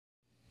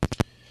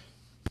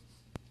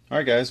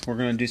Alright guys, we're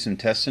going to do some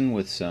testing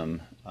with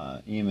some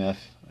EMF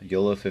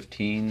YOLO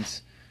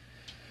 15's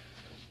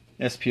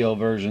SPL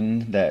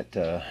version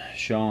that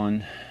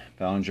Sean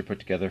Ballinger put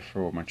together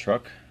for my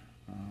truck.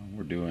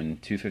 We're doing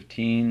two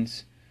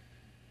 15's,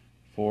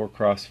 4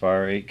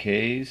 Crossfire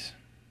 8Ks,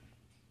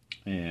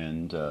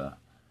 and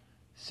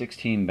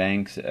 16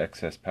 banks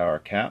excess power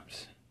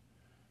caps.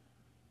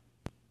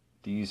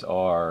 These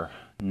are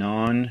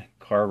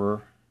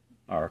non-carbon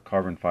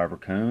fiber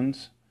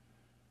cones.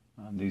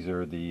 These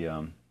are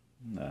the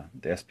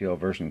SPL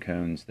version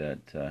cones that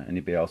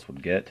anybody else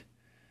would get.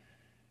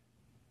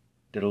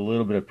 Did a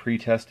little bit of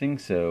pre-testing,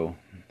 so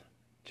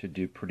should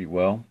do pretty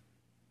well.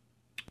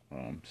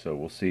 So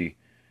we'll see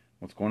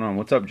what's going on.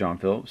 What's up, John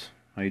Phillips?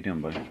 How you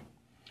doing, buddy?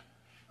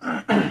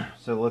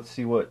 So let's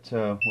see what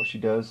she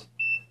does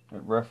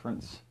at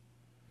reference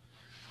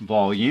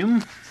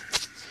volume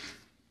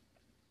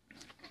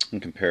in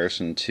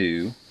comparison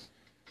to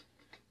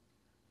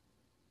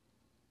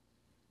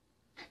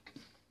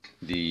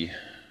the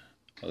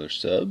other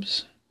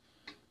subs.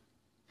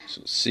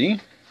 So let's see.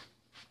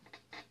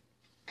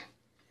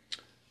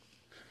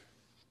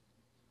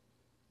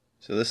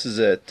 So this is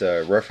at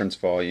reference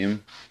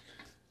volume.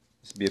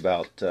 This would be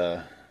about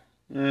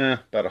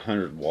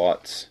 100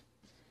 watts.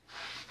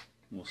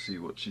 We'll see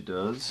what she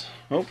does.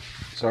 Oh,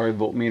 sorry,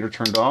 voltmeter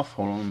turned off.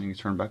 Hold on, let me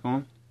turn it back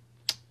on.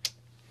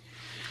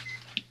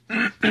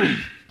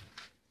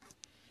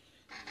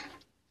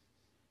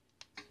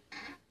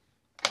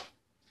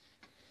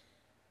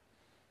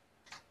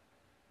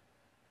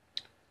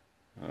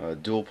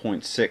 Dual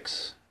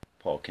 0.6,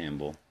 Paul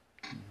Campbell.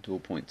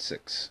 Dual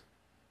 0.6.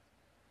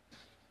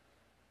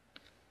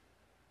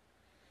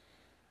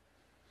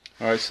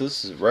 Alright, so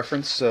this is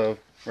reference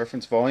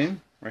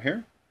volume right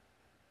here.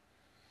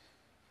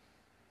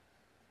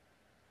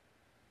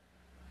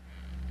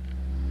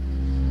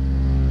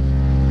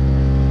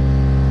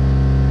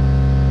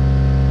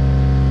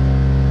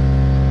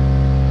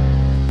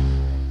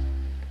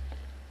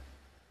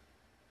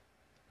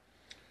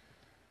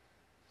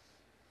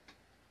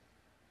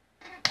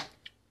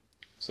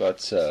 So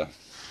that's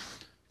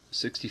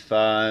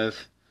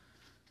 65,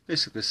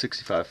 basically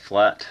 65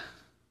 flat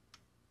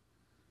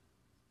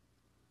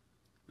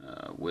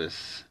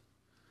with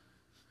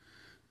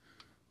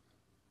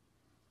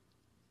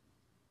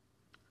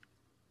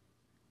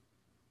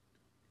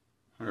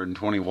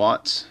 120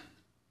 watts.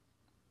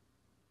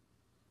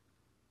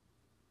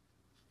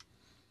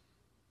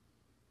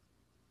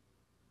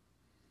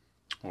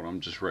 Hold on,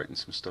 I'm just writing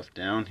some stuff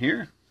down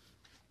here.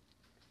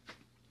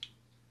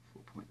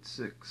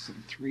 4.6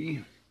 and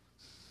 3.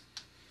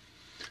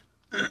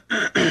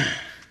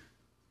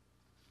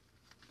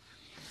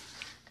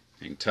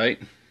 Hang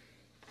tight.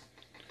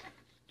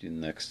 Do the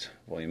next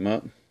volume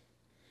up.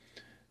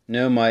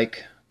 No,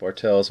 Mike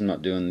Bartels, I'm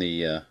not doing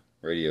the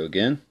radio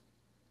again.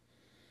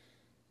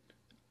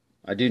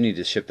 I do need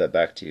to ship that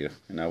back to you,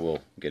 and I will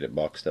get it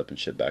boxed up and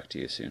shipped back to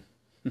you soon.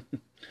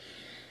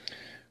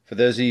 For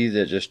those of you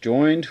that just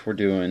joined, we're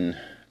doing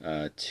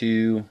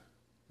 2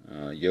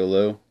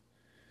 YOLO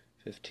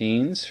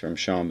 15's from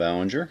Sean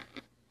Ballinger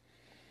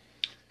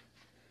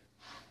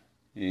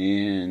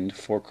and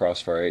 4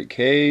 Crossfire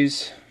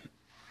 8Ks,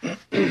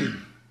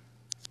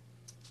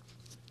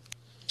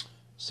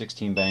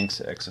 16 banks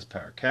excess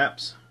power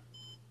caps.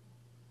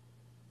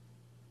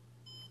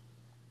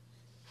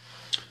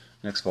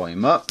 Next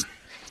volume up.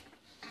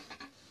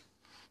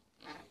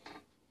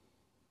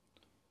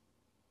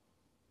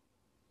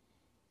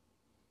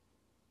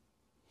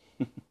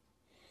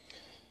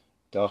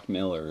 Doc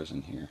Miller is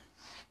in here.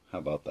 How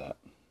about that?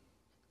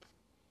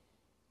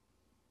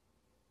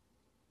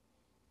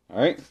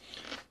 Alright.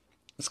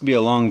 This could be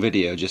a long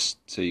video, just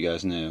so you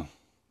guys know, in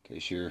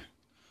case you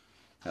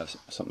have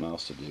something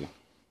else to do.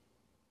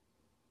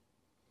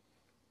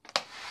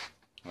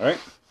 Alright.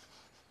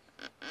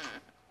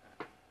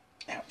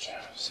 Ouch.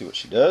 See what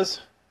she does.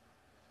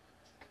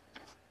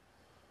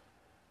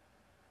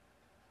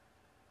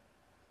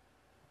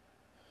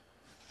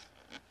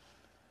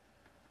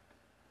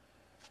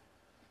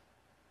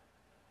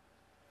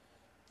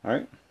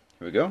 Alright,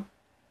 here we go.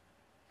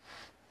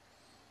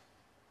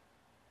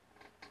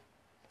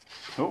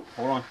 Oh,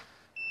 hold on.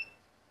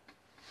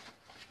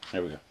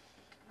 There we go.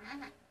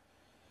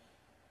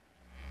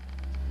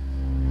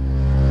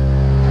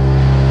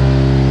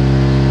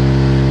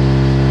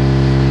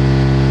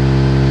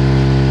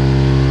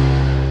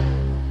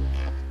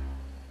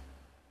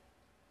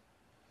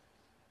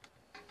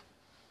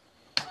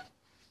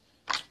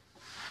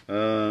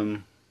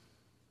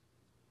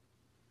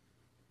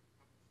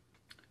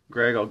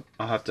 Greg, I'll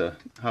have to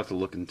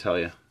look and tell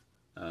you.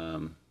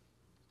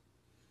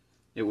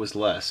 It was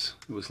less.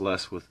 It was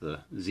less with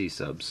the Z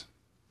subs,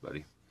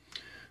 buddy.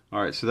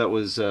 All right, so that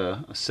was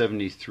a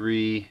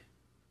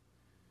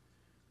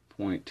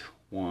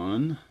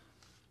 73.1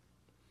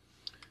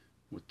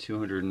 with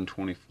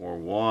 224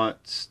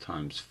 watts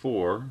times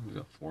 4. We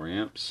got 4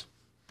 amps.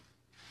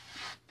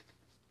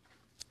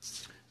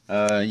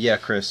 Yeah,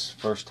 Chris,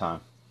 first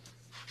time.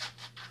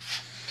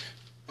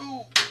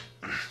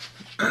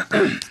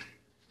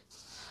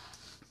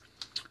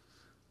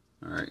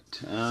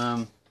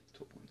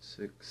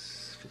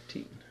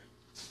 6:15.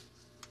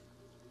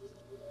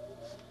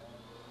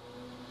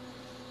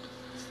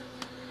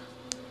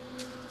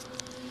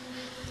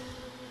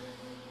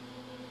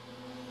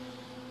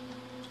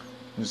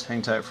 Just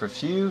hang tight for a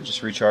few,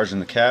 just recharging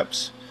the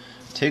caps.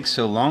 It takes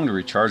so long to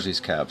recharge these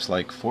caps,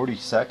 like 40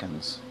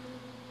 seconds.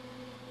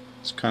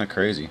 It's kind of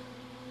crazy.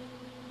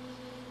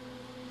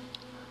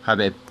 Hi,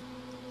 babe.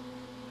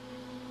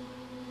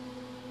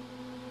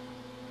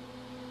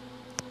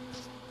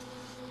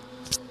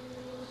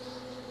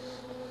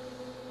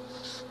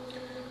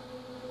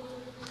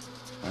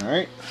 All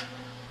right.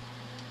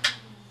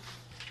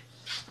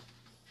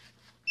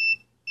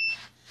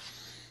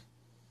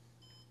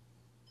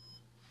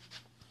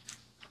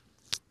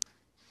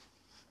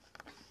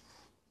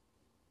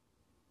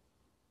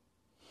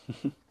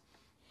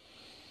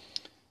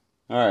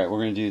 Alright, we're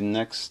going to do the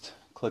next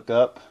click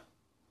up.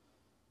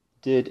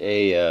 Did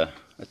a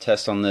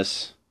test on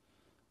this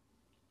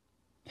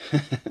a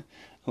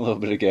little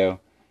bit ago,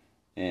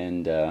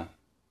 and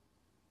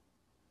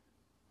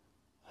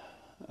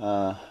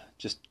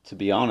just to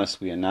be honest,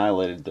 we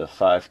annihilated the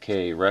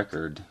 5K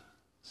record,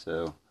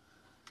 so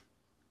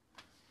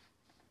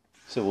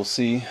we'll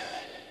see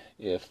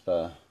if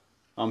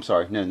I'm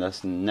sorry, no,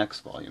 that's the next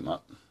volume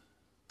up.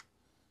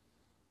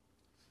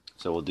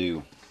 So we'll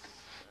do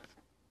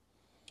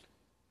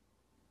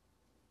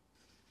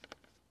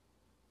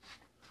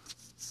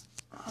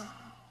all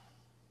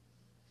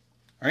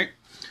right.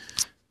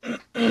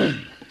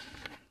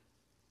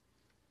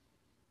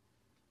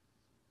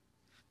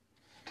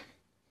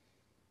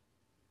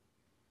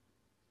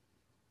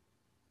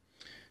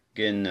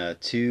 Again,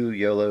 2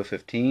 YOLO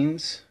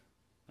 15's,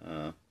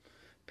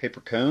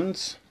 paper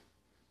cones,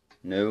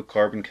 no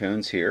carbon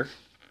cones here,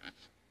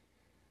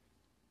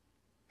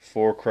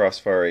 4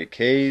 Crossfire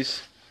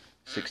 8Ks,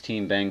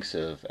 16 banks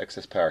of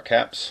excess power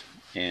caps,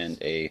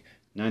 and a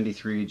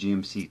 93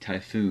 GMC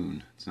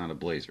Typhoon. It's not a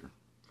Blazer,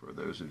 for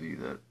those of you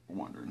that are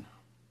wondering.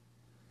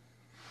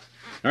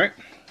 Alright,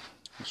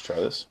 let's try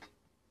this.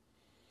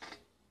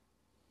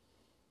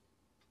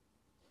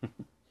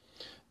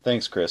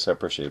 Thanks, Chris. I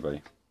appreciate it,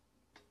 buddy.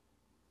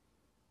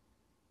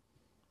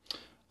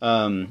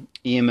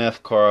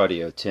 EMF Car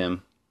Audio,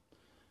 Tim.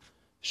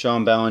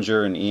 Sean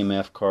Ballinger and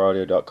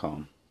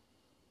EMFCarAudio.com.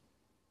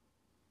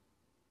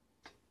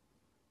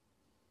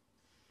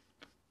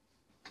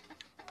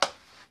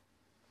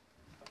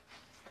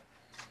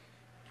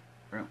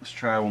 Alright, let's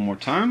try one more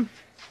time.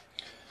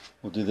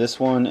 We'll do this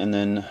one and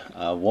then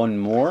one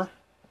more,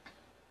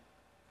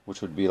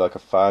 which would be like a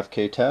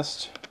 5K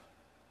test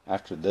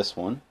after this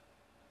one.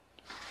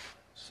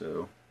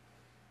 So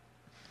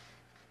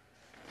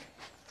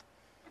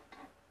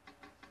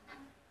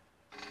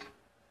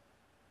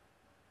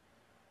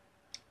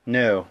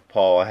no,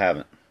 Paul, I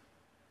haven't.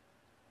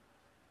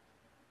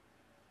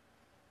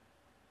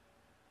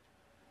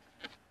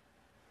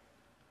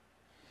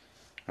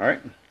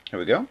 Alright, here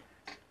we go.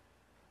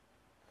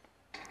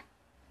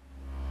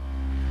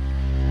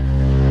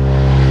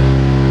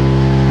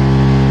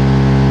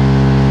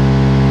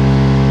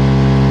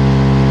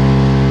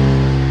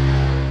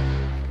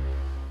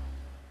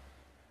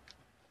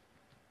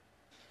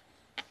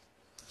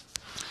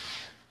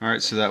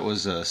 Alright, so that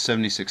was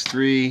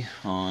 76.3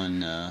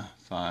 on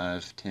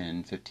 5,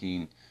 10,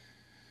 15,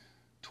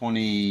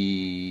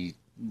 20,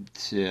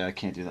 I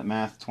can't do that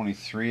math,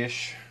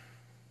 23-ish.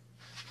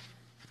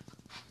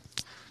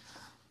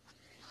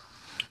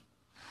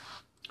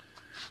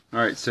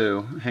 Alright,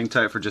 so hang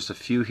tight for just a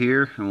few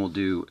here, and we'll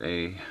do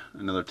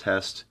another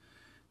test,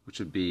 which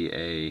would be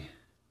a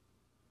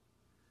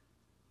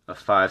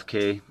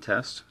 5K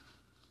test.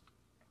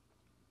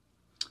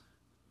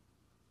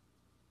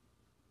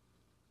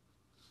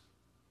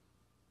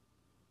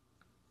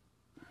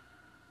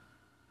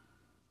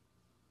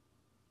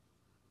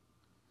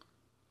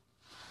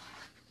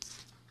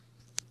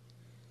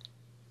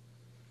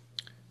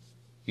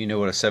 You know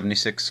what a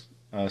 76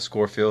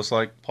 score feels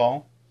like,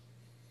 Paul?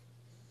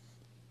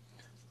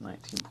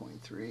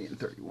 19.3 and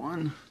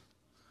 31.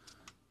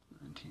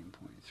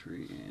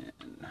 19.3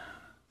 and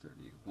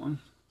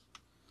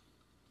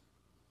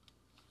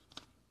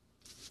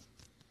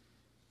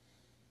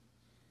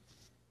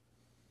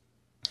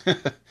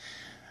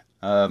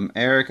 31.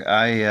 Eric,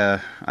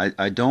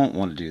 I don't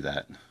want to do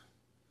that.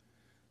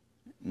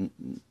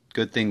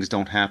 Good things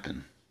don't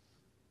happen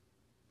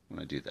when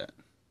I do that.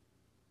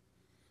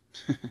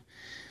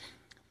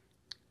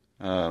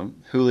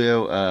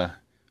 Julio,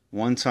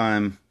 one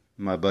time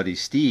my buddy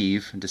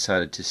Steve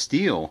decided to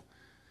steal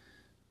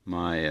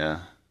my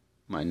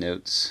my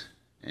notes,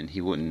 and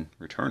he wouldn't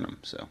return them.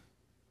 So,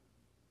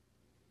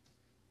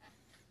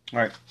 all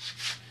right,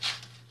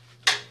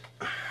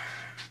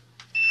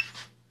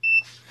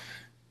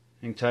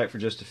 hang tight for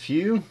just a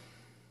few.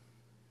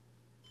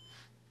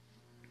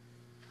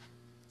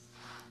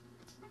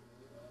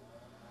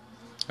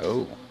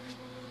 Oh.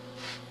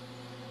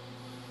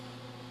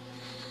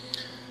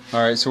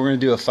 Alright, so we're going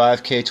to do a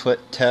 5K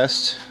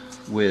test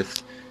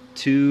with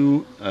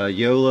 2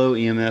 YOLO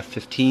EMF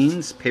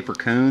 15's, paper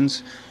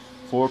cones,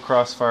 4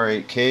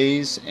 Crossfire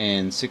 8Ks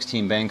and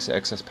 16 banks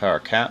excess power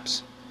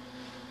caps.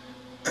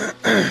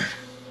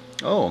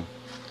 Oh,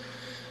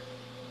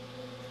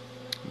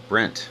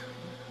 Brent,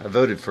 I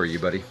voted for you,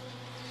 buddy.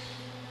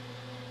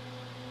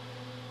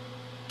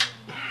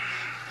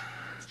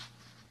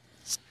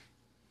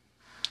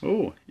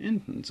 Oh,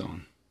 engine's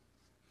on.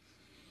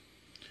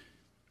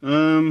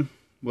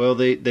 Well,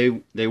 they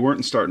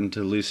weren't starting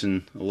to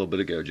loosen a little bit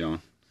ago,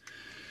 John.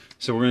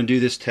 So we're going to do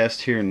this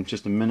test here in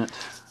just a minute,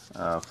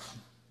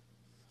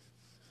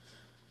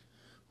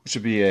 which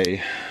would be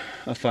a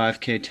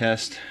 5K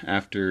test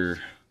after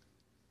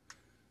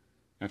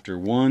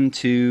 1,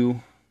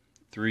 2,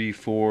 3,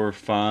 4,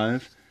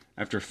 5.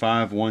 After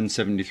 5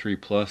 173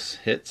 plus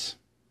hits.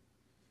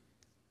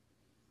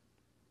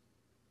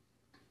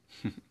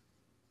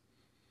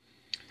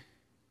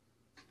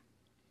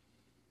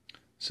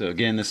 So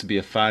again, this would be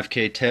a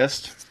 5K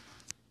test.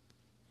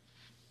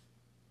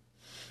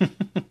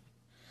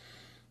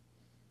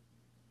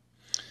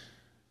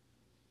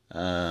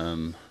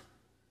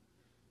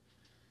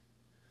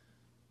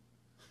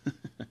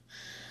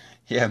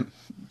 Yeah,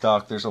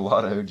 Doc, there's a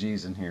lot of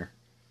OGs in here.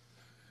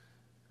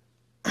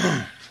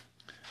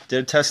 Did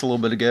a test a little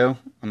bit ago.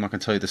 I'm not going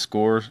to tell you the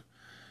score,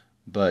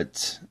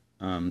 but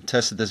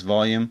tested this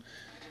volume.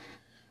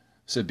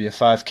 So it'd be a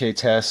 5K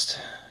test,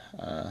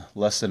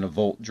 less than a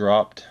volt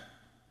dropped.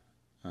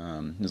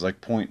 It was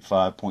like 0.5,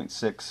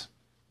 0.6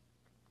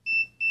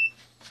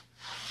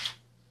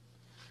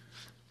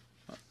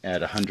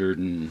 at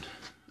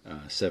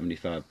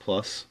 175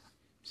 plus.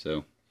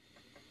 So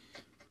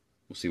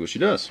we'll see what she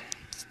does.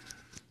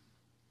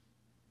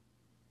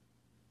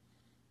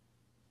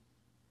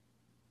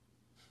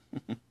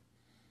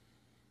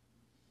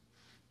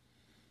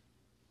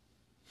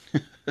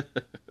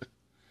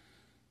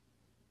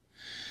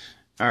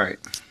 All right,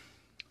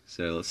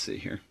 so let's see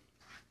here.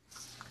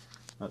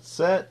 That's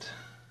set.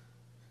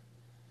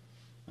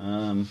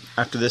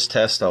 After this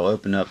test, I'll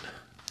open up.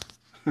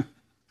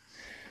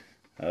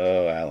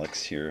 Oh,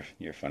 Alex, you're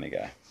a funny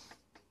guy.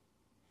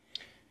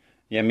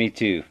 Yeah, me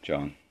too,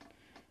 John.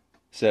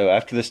 So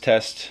after this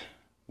test,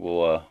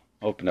 we'll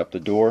open up the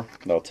door.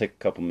 That'll take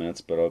a couple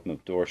minutes, but I'll open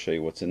up the door, show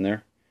you what's in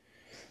there.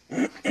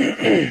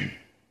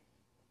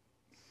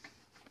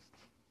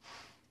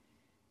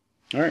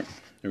 All right,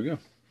 there we go.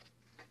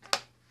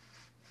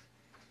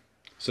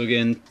 So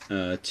again,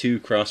 2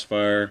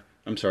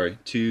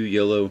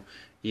 YOLO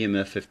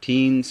EMF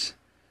 15's,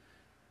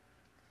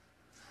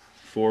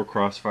 4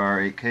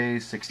 Crossfire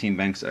 8Ks, 16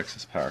 banks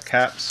excess power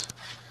caps.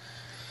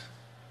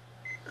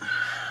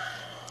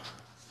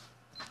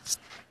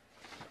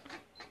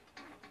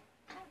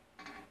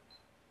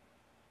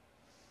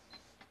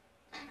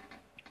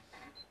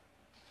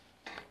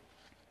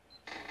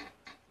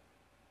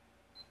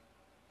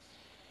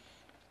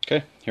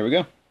 Okay, here we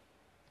go.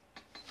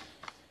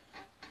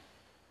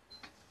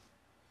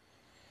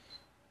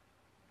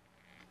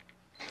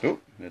 Oh,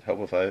 it'd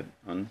help if I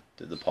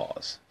undid the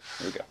pause.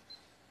 There we go.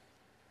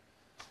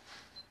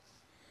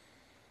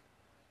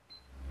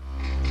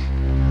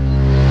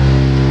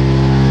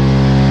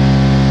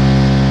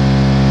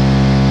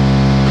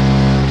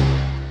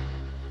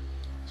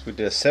 So we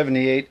did a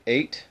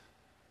 78.8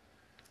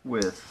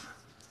 with,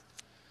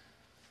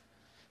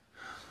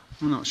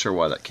 I'm not sure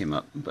why that came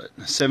up, but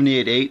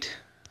 78.8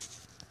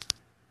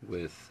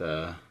 with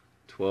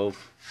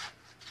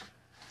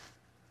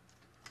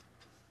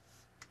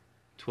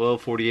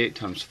 1248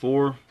 times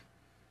 4.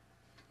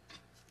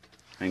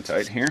 Hang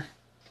tight here.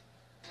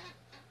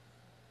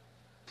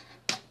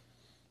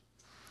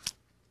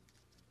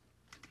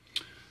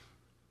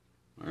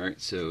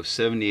 Alright, so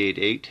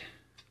 78.8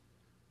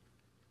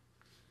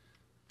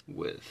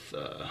 with,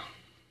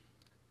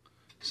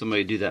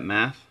 somebody do that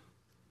math.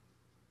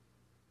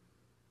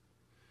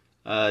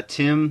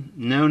 Tim,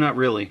 no, not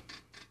really.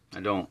 I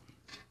don't.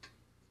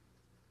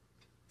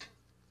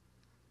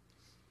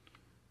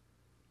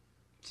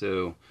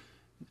 So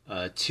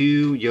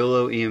 2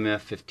 YOLO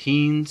EMF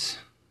 15's,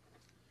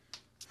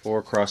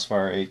 4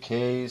 Crossfire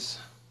 8Ks,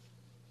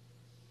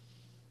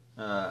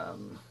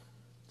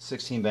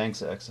 16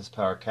 banks of excess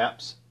power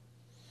caps.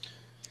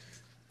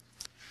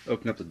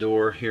 Open up the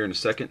door here in a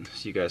second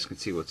so you guys can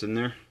see what's in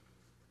there.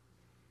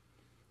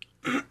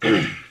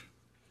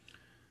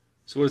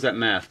 So what is that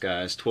math,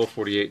 guys?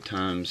 1248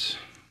 times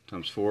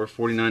 4,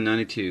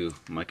 4992.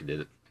 Micah did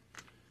it.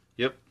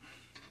 Yep.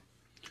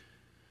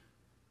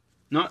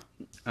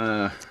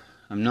 I'm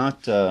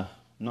not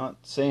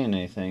saying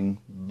anything,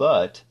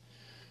 but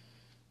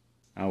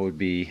I would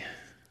be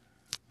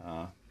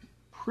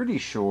pretty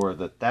sure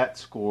that that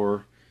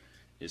score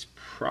is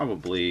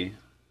probably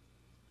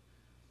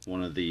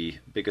one of the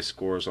biggest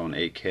scores on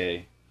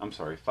 8K. I'm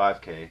sorry,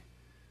 5K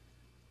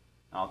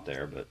out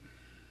there. But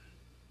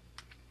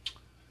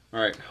all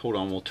right, hold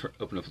on. We'll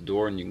open up the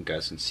door, and you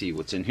guys can see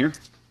what's in here.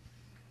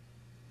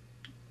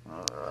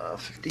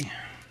 50.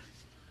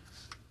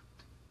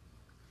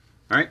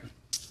 All right,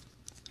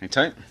 hang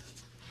tight.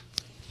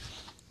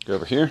 Go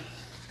over here.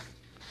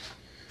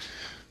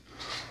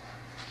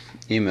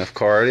 EMF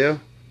car audio.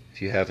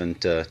 If you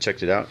haven't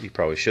checked it out, you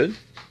probably should.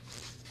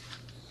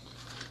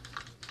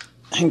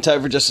 hang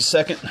tight for just a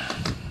second.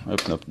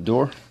 Open up the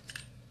door.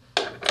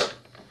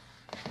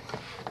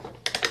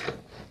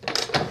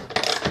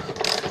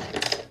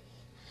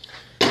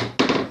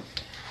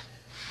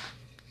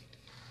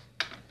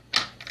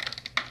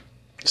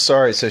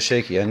 Sorry it's so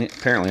shaky.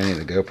 Apparently I need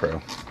a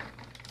GoPro.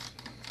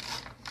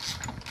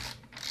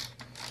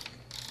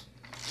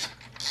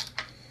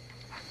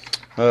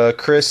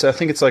 Chris, I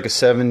think it's like a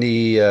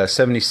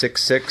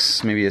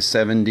 76.6, maybe a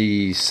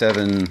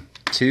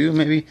 77.2,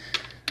 maybe.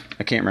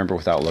 I can't remember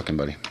without looking,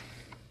 buddy.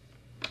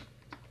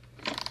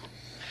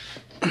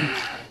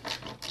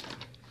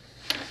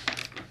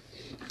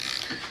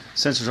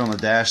 Sensors on the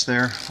dash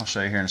there. I'll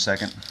show you here in a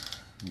second.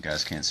 You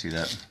guys can't see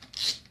that.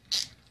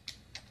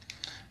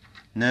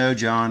 No,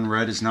 John,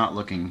 Red is not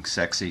looking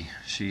sexy.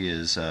 She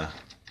is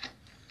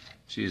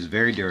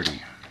very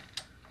dirty.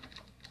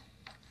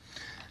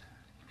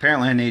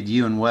 Apparently I need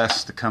you and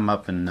Wes to come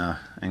up and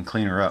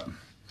clean her up.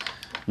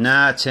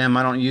 Nah, Tim,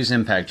 I don't use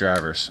impact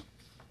drivers.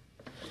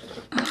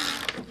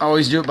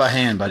 Always do it by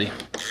hand, buddy.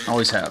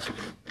 Always have.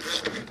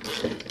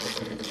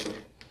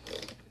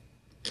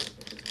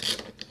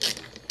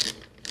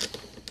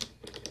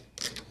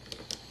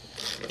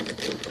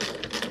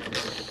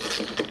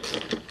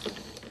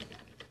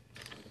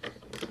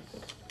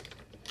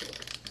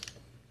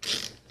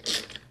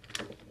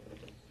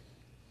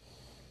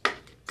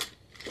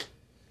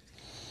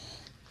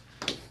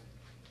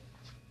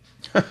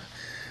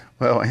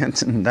 Well,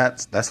 Anton,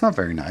 that's not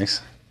very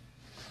nice.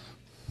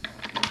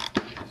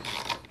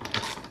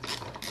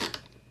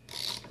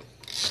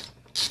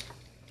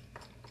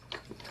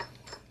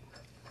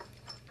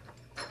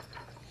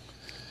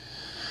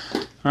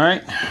 All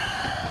right,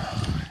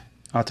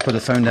 I'll have to put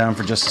the phone down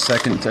for just a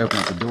second to open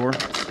up the door.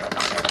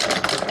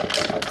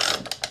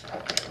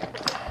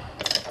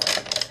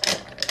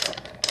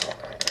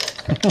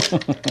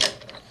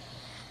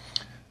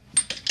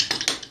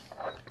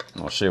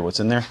 I'll show you what's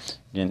in there.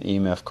 Again,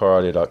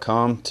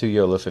 emfcaraudio.com, 2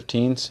 YOLO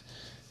 15's.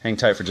 Hang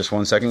tight for just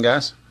 1 second,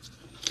 guys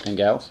and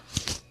gals.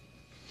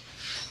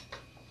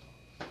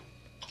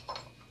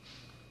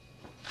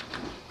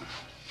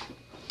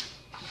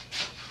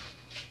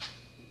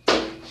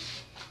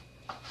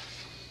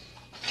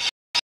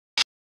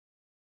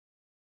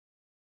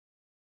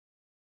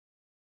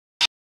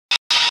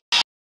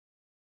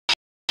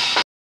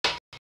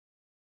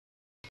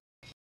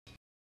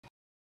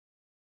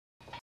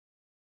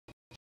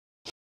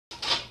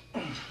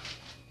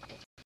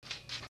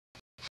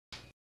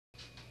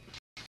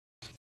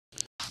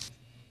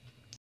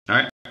 All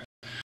right,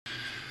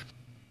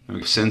 we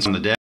have sense on the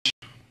dash.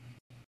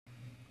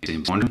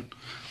 Wondering.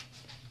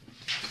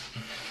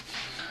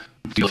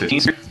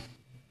 15's here.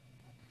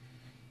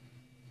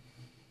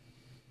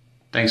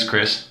 Thanks,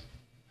 Chris.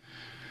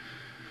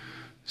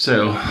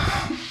 So,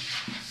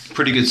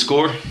 pretty good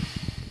score.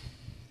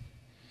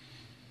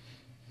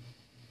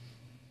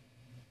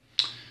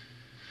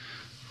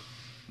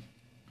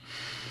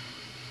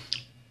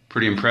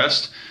 Pretty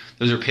impressed.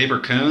 Those are paper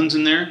cones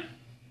in there.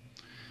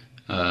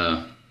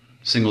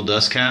 Single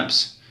dust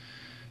caps,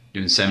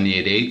 doing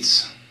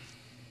 78/8.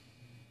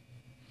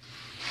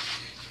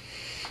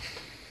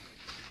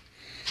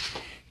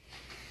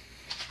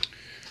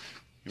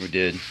 We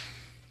did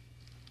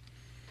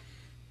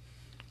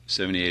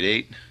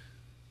 78/8.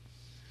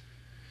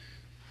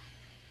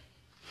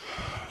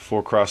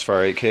 4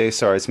 Crossfire 8K.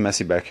 Sorry, it's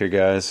messy back here,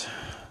 guys.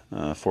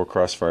 4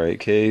 Crossfire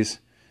 8Ks.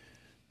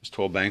 There's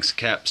 12 banks of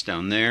caps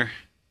down there.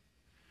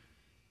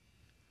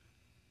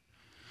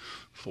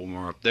 4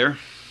 more up there.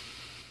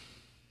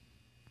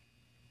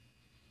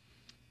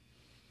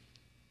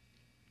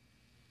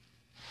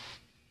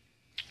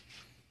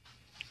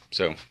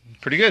 So,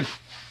 pretty good.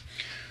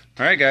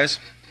 Alright, guys.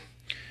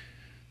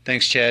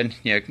 Thanks, Chad.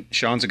 Yeah,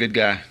 Sean's a good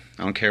guy.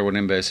 I don't care what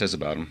anybody says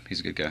about him. He's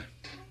a good guy.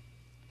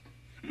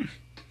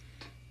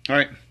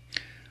 Alright.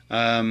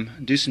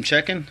 Do some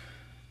checking.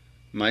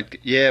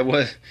 Yeah, it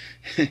was.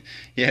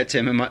 Yeah,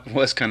 Tim, it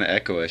was kind of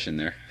echo-ish in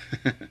there.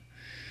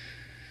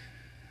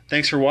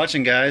 Thanks for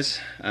watching,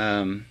 guys.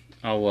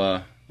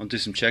 I'll do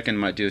some checking.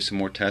 Might do some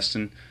more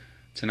testing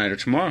tonight or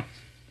tomorrow.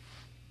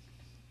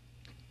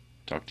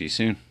 Talk to you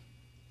soon.